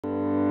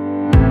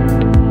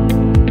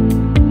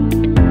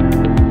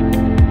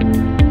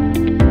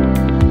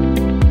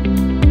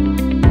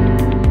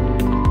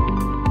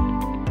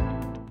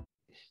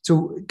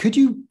So could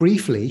you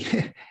briefly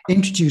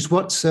introduce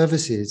what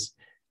services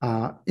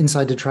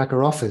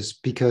InsideTracker offers?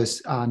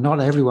 Because not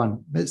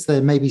everyone,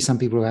 there may be some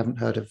people who haven't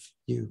heard of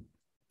you.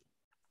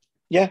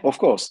 Yeah, of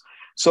course.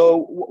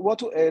 So what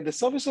the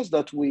services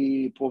that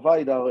we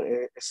provide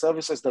are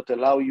services that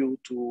allow you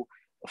to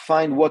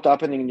find what's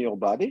happening in your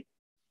body,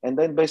 and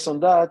then based on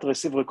that,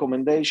 receive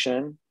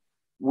recommendation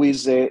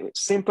with a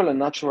simple and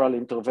natural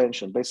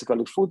intervention,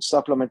 basically food,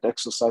 supplement,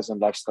 exercise, and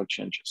lifestyle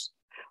changes.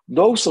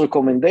 Those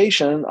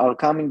recommendations are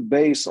coming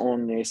based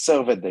on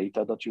survey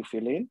data that you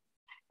fill in,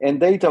 and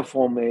data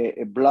from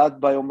blood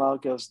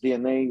biomarkers,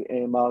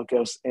 DNA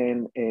markers,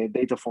 and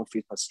data from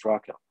fitness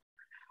tracker.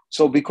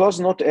 So because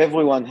not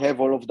everyone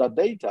have all of that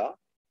data,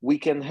 we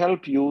can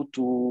help you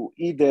to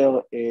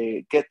either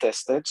get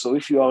tested. So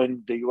if you are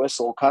in the US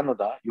or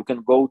Canada, you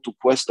can go to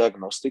Quest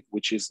Diagnostic,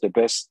 which is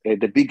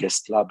the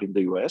biggest lab in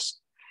the US.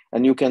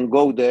 And you can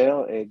go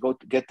there, go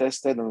to get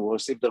tested and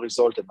receive the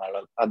result and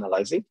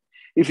analyze it.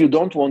 If you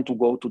don't want to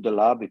go to the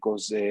lab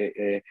because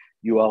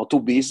you are too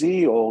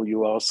busy or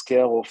you are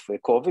scared of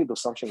COVID or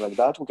something like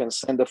that, we can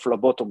send a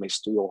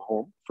phlebotomist to your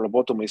home.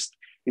 Phlebotomist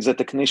is a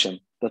technician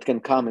that can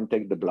come and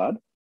take the blood.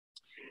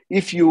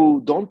 If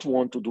you don't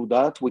want to do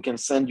that, we can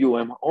send you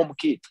a home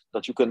kit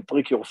that you can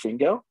prick your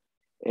finger,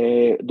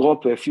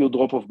 drop a few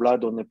drops of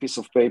blood on a piece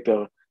of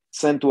paper,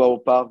 send to our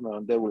partner,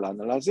 and they will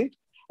analyze it.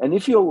 And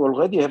if you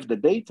already have the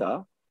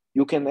data,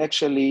 you can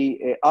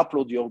actually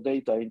upload your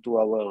data into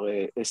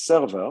our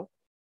server.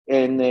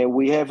 And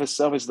we have a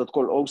service that's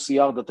called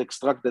OCR that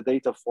extracts the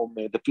data from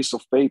the piece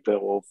of paper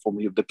or from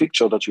the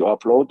picture that you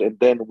upload. And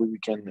then we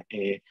can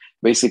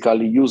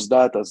basically use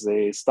that as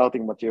a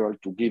starting material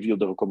to give you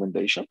the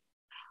recommendation.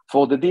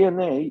 For the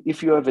DNA,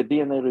 if you have a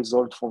DNA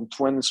result from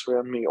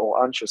 23andMe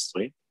or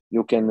Ancestry,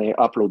 you can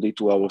upload it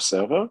to our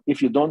server.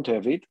 If you don't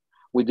have it,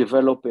 we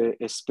develop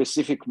a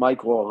specific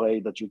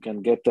microarray that you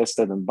can get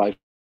tested and buy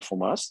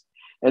from us.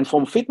 And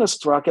from Fitness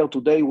Tracker,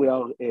 today we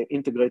are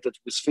integrated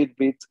with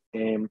Fitbit,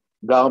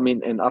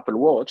 Garmin, and Apple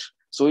Watch.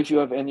 So if you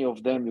have any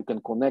of them, you can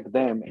connect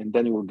them, and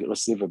then you will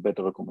receive a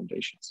better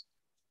recommendations.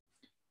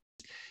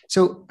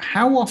 So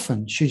how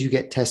often should you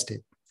get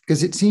tested?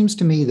 Because it seems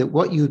to me that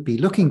what you'd be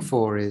looking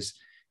for is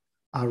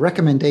a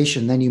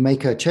recommendation, then you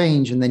make a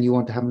change, and then you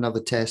want to have another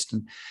test.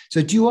 And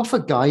so do you offer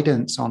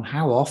guidance on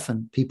how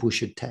often people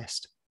should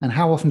test? And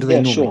how often do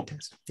they normally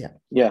test?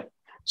 Yeah.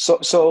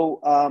 So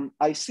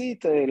I see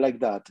it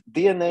like that.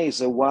 DNA is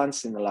a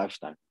once in a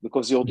lifetime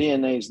because your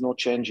DNA is not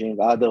changing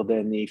other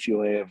than if you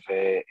have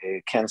a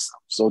cancer.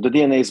 So the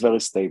DNA is very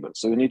stable.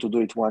 So you need to do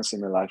it once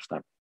in a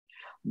lifetime.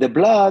 The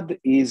blood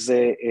is,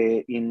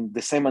 in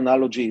the same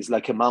analogy, is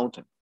like a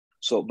mountain.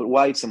 So but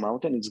why it's a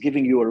mountain? It's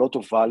giving you a lot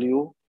of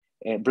value.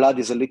 Blood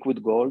is a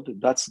liquid gold.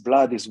 That's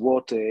blood is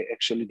what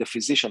actually the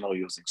physician are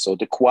using. So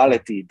the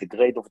quality, the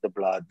grade of the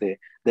blood,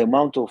 the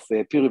amount of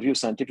peer-reviewed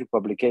scientific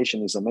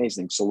publication is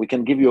amazing. So we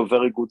can give you a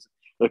very good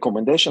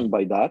recommendation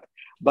by that.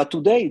 But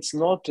today it's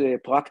not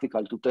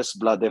practical to test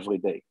blood every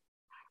day.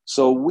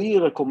 So we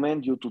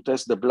recommend you to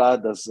test the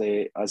blood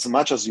as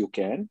much as you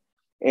can.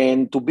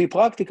 And to be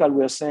practical,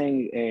 we are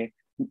saying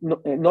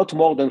not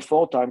more than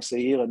 4 times a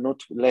year and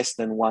not less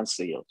than once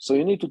a year. So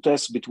you need to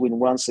test between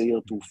once a year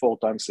to 4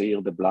 times a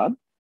year the blood.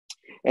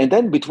 And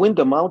then between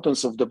the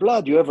mountains of the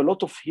blood, you have a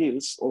lot of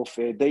hills of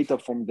data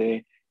from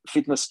the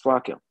fitness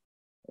tracker.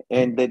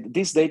 And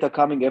this data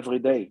coming every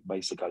day,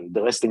 basically,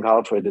 the resting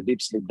heart rate, the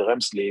deep sleep, the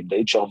REM sleep,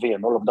 the HRV,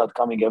 and all of that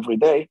coming every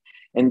day,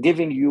 and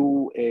giving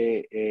you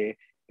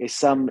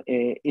some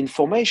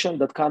information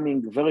that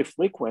coming very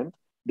frequent.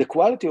 The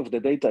quality of the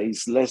data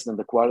is less than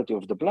the quality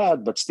of the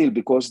blood, but still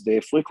because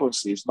the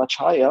frequency is much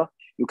higher,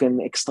 you can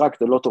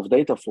extract a lot of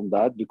data from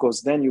that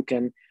because then you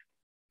can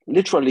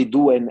literally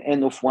do an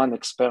N of 1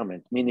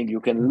 experiment, meaning you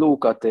can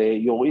look at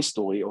your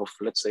history of,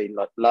 let's say,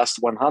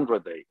 last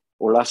 100 days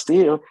or last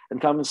year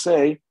and come and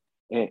say,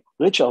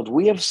 Richard,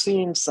 we have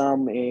seen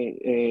some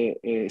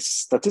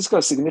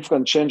statistical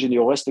significant change in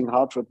your resting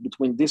heart rate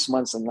between this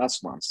month and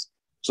last month.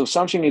 So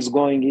something is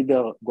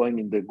either going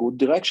in the good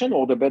direction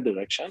or the bad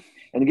direction,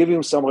 and give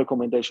you some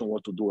recommendation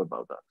what to do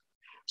about that.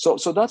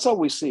 So that's how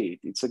we see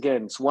it.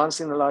 It's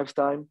once in a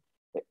lifetime,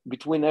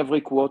 between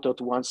every quarter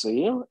to once a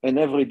year, and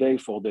every day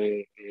for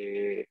the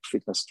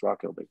fitness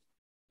tracker day.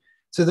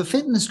 So the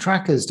fitness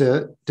trackers,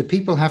 do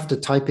people have to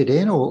type it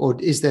in, or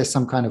is there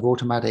some kind of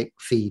automatic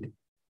feed?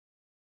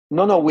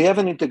 No, we have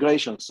an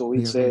integration. So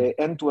it's an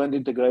end-to-end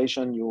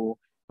integration. You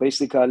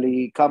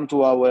basically come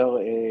to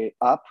our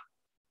app,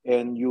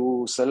 and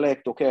you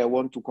select, okay, I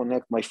want to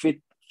connect my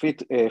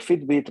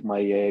Fitbit,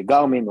 my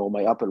Garmin, or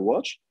my Apple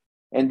Watch.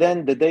 And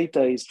then the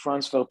data is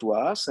transferred to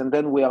us, and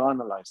then we are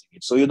analyzing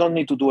it. So you don't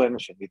need to do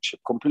anything. It's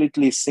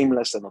completely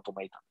seamless and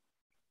automated.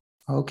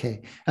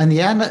 Okay. And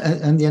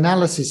the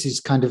analysis is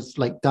kind of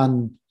like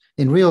done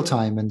in real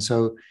time. And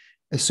so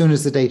as soon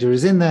as the data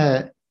is in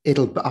there,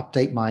 it'll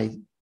update my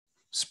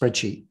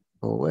spreadsheet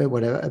or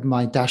whatever,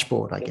 my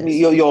dashboard, I guess.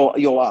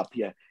 Your app,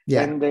 yeah.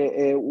 Yeah. And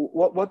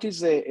what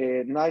is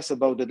nice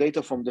about the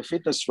data from the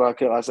fitness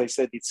tracker, as I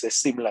said, it's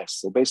seamless.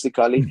 So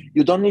basically,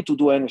 you don't need to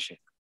do anything.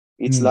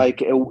 It's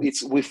like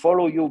we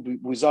follow you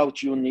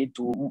without you need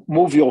to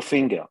move your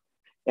finger.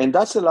 And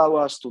that's allow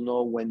us to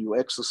know when you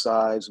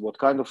exercise, what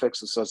kind of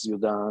exercise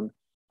you've done.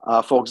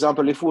 For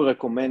example, if we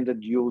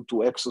recommended you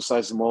to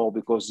exercise more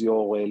because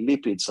your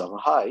lipids are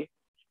high,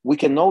 we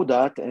can know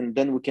that, and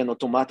then we can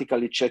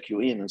automatically check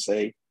you in and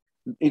say,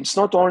 it's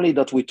not only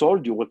that we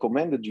told you,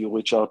 recommended you,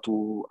 Richard,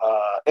 to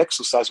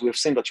exercise, we have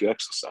seen that you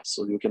exercise.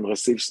 So you can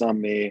receive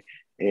some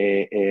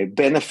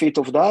benefit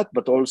of that,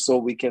 but also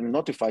we can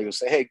notify you,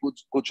 say, hey,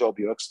 good job,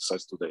 you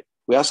exercised today.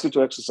 We ask you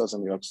to exercise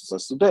and you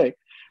exercise today.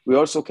 We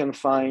also can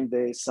find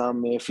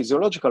some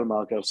physiological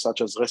markers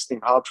such as resting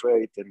heart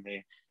rate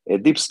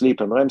and deep sleep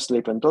and REM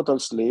sleep and total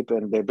sleep.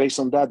 And based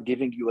on that,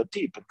 giving you a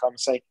tip and come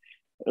say,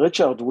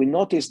 Richard, we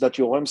noticed that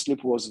your REM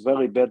sleep was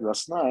very bad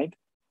last night,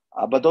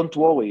 but don't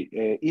worry.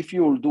 If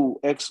you'll do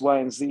X, Y,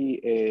 and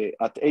Z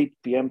at 8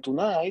 p.m.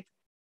 tonight,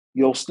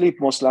 your sleep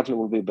most likely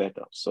will be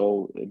better.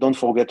 So don't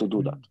forget to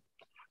do that.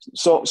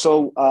 So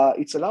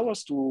it's allow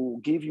us to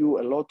give you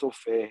a lot of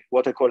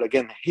what I call,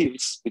 again,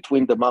 hills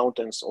between the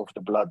mountains of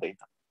the blood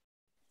data.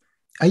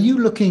 Are you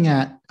looking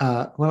at,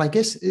 well, I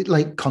guess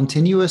like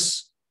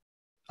continuous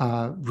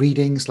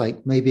readings,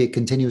 like maybe a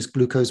continuous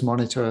glucose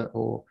monitor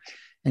or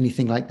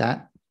anything like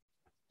that?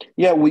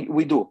 Yeah,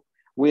 we do.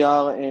 We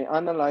are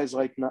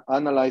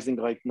analyzing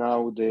right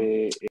now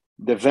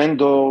the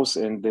vendors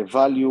and the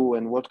value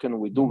and what can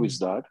we do with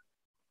that.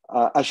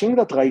 I think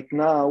that right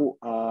now,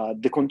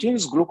 the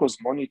continuous glucose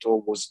monitor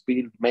was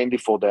built mainly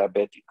for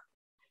diabetic.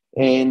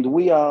 And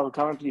we are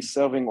currently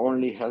serving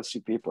only healthy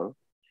people.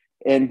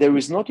 And there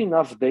is not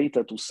enough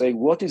data to say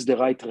what is the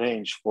right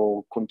range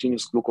for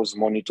continuous glucose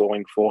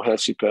monitoring for a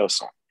healthy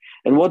person.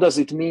 And what does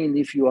it mean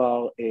if you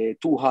are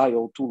too high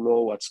or too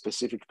low at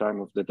specific time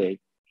of the day?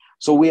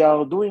 So we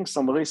are doing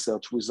some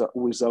research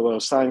with our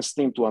science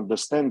team to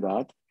understand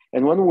that.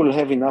 And when we'll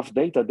have enough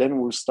data,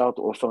 then we'll start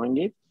offering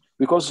it.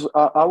 Because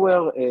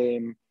our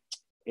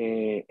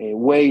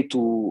way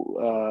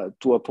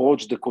to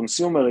approach the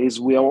consumer is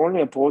we are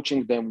only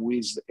approaching them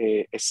with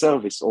a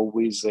service or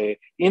with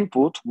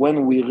input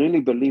when we really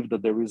believe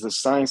that there is a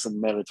science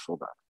and merit for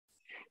that.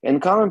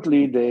 And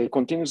currently, the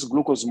continuous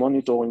glucose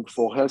monitoring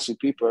for healthy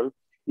people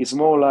is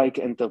more like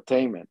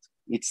entertainment.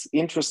 It's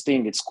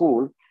interesting, it's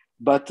cool,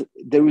 but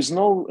there is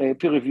no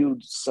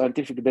peer-reviewed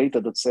scientific data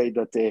that say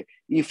that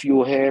if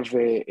you have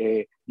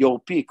your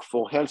peak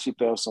for healthy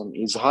person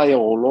is higher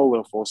or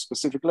lower for a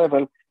specific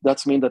level,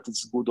 that means that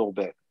it's good or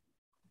bad.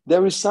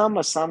 There is some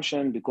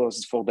assumption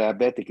because for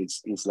diabetic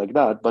it's like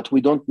that, but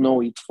we don't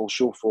know it for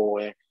sure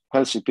for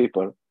healthy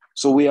people.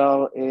 So we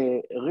are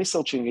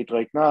researching it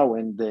right now,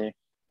 and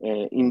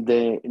in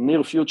the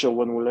near future,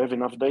 when we'll have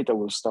enough data,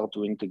 we'll start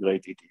to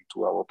integrate it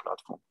into our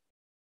platform.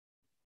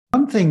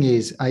 One thing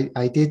is,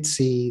 I did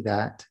see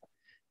that,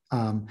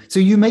 so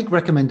you make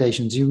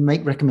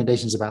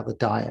recommendations about the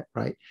diet,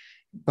 right?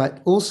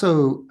 But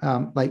also,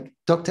 like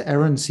Dr.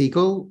 Eran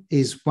Siegel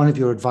is one of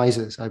your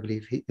advisors, I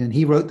believe, and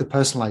he wrote The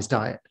Personalized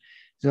Diet.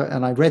 So,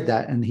 and I read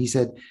that, and he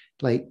said,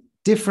 like,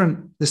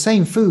 the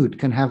same food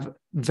can have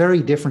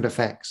very different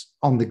effects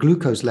on the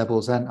glucose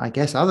levels and I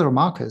guess other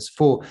markers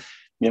for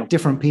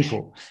different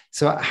people.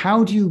 So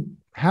how do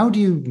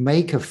you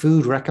make a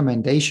food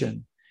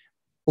recommendation?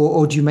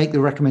 Or do you make the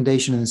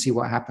recommendation and see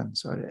what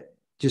happens? So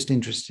just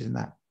interested in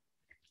that.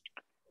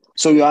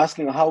 So you're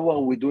asking how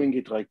are we doing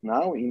it right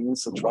now in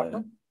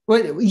InsideTracker?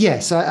 Well,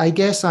 yes, I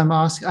guess I'm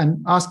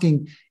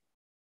asking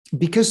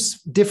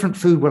because different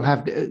food will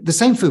have the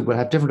same food will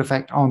have different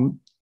effect on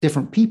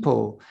different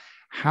people.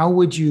 How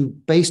would you,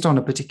 based on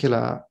a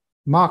particular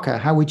marker,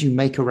 how would you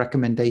make a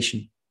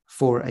recommendation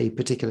for a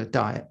particular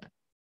diet?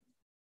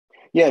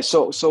 Yeah,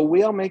 so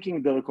we are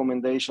making the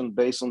recommendation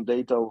based on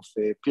data of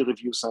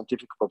peer-reviewed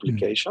scientific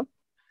publication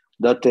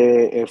that,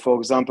 for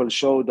example,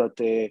 show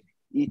that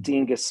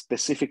eating a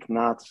specific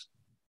nut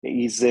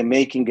is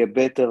making a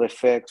better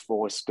effect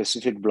for a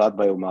specific blood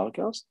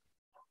biomarkers,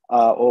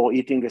 or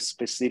eating a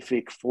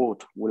specific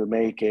fruit will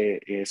make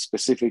a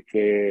specific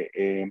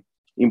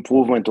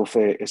improvement of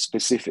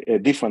a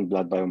different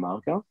blood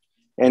biomarker.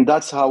 And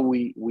that's how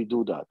we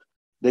do that.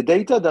 The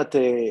data that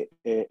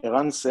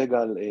Eran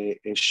Siegel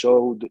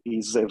showed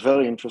is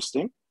very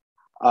interesting.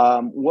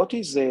 What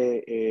is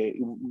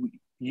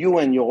you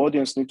and your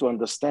audience need to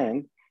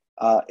understand,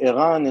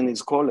 Eran and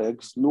his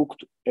colleagues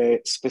looked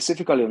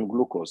specifically on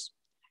glucose.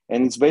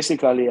 And it's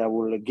basically, I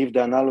will give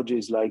the analogy,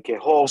 is like a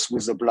horse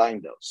with a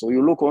blinder. So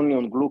you look only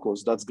on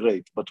glucose, that's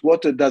great. But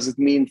what does it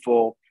mean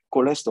for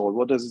cholesterol?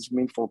 What does it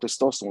mean for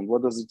testosterone?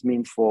 What does it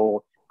mean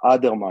for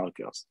other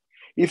markers?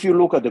 If you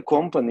look at the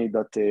company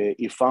that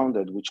he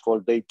founded, which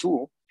called Day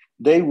 2,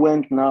 they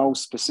went now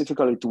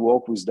specifically to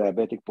work with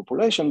diabetic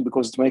population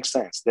because it makes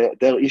sense.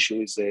 Their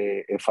issue is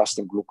a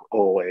fasting glucose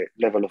or a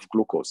level of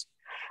glucose.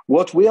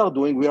 What we are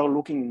doing, we are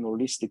looking in a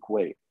holistic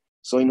way.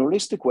 So in a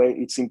holistic way,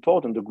 it's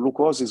important. The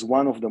glucose is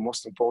one of the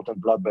most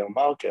important blood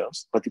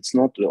biomarkers, but it's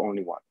not the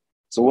only one.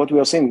 So what we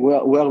are saying, we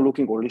are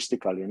looking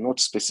holistically, not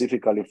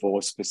specifically for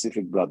a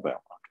specific blood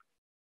biomarker.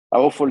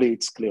 Hopefully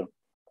it's clear.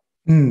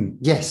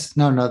 Yes,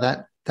 no,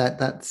 that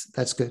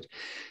that's good.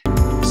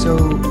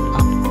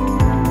 So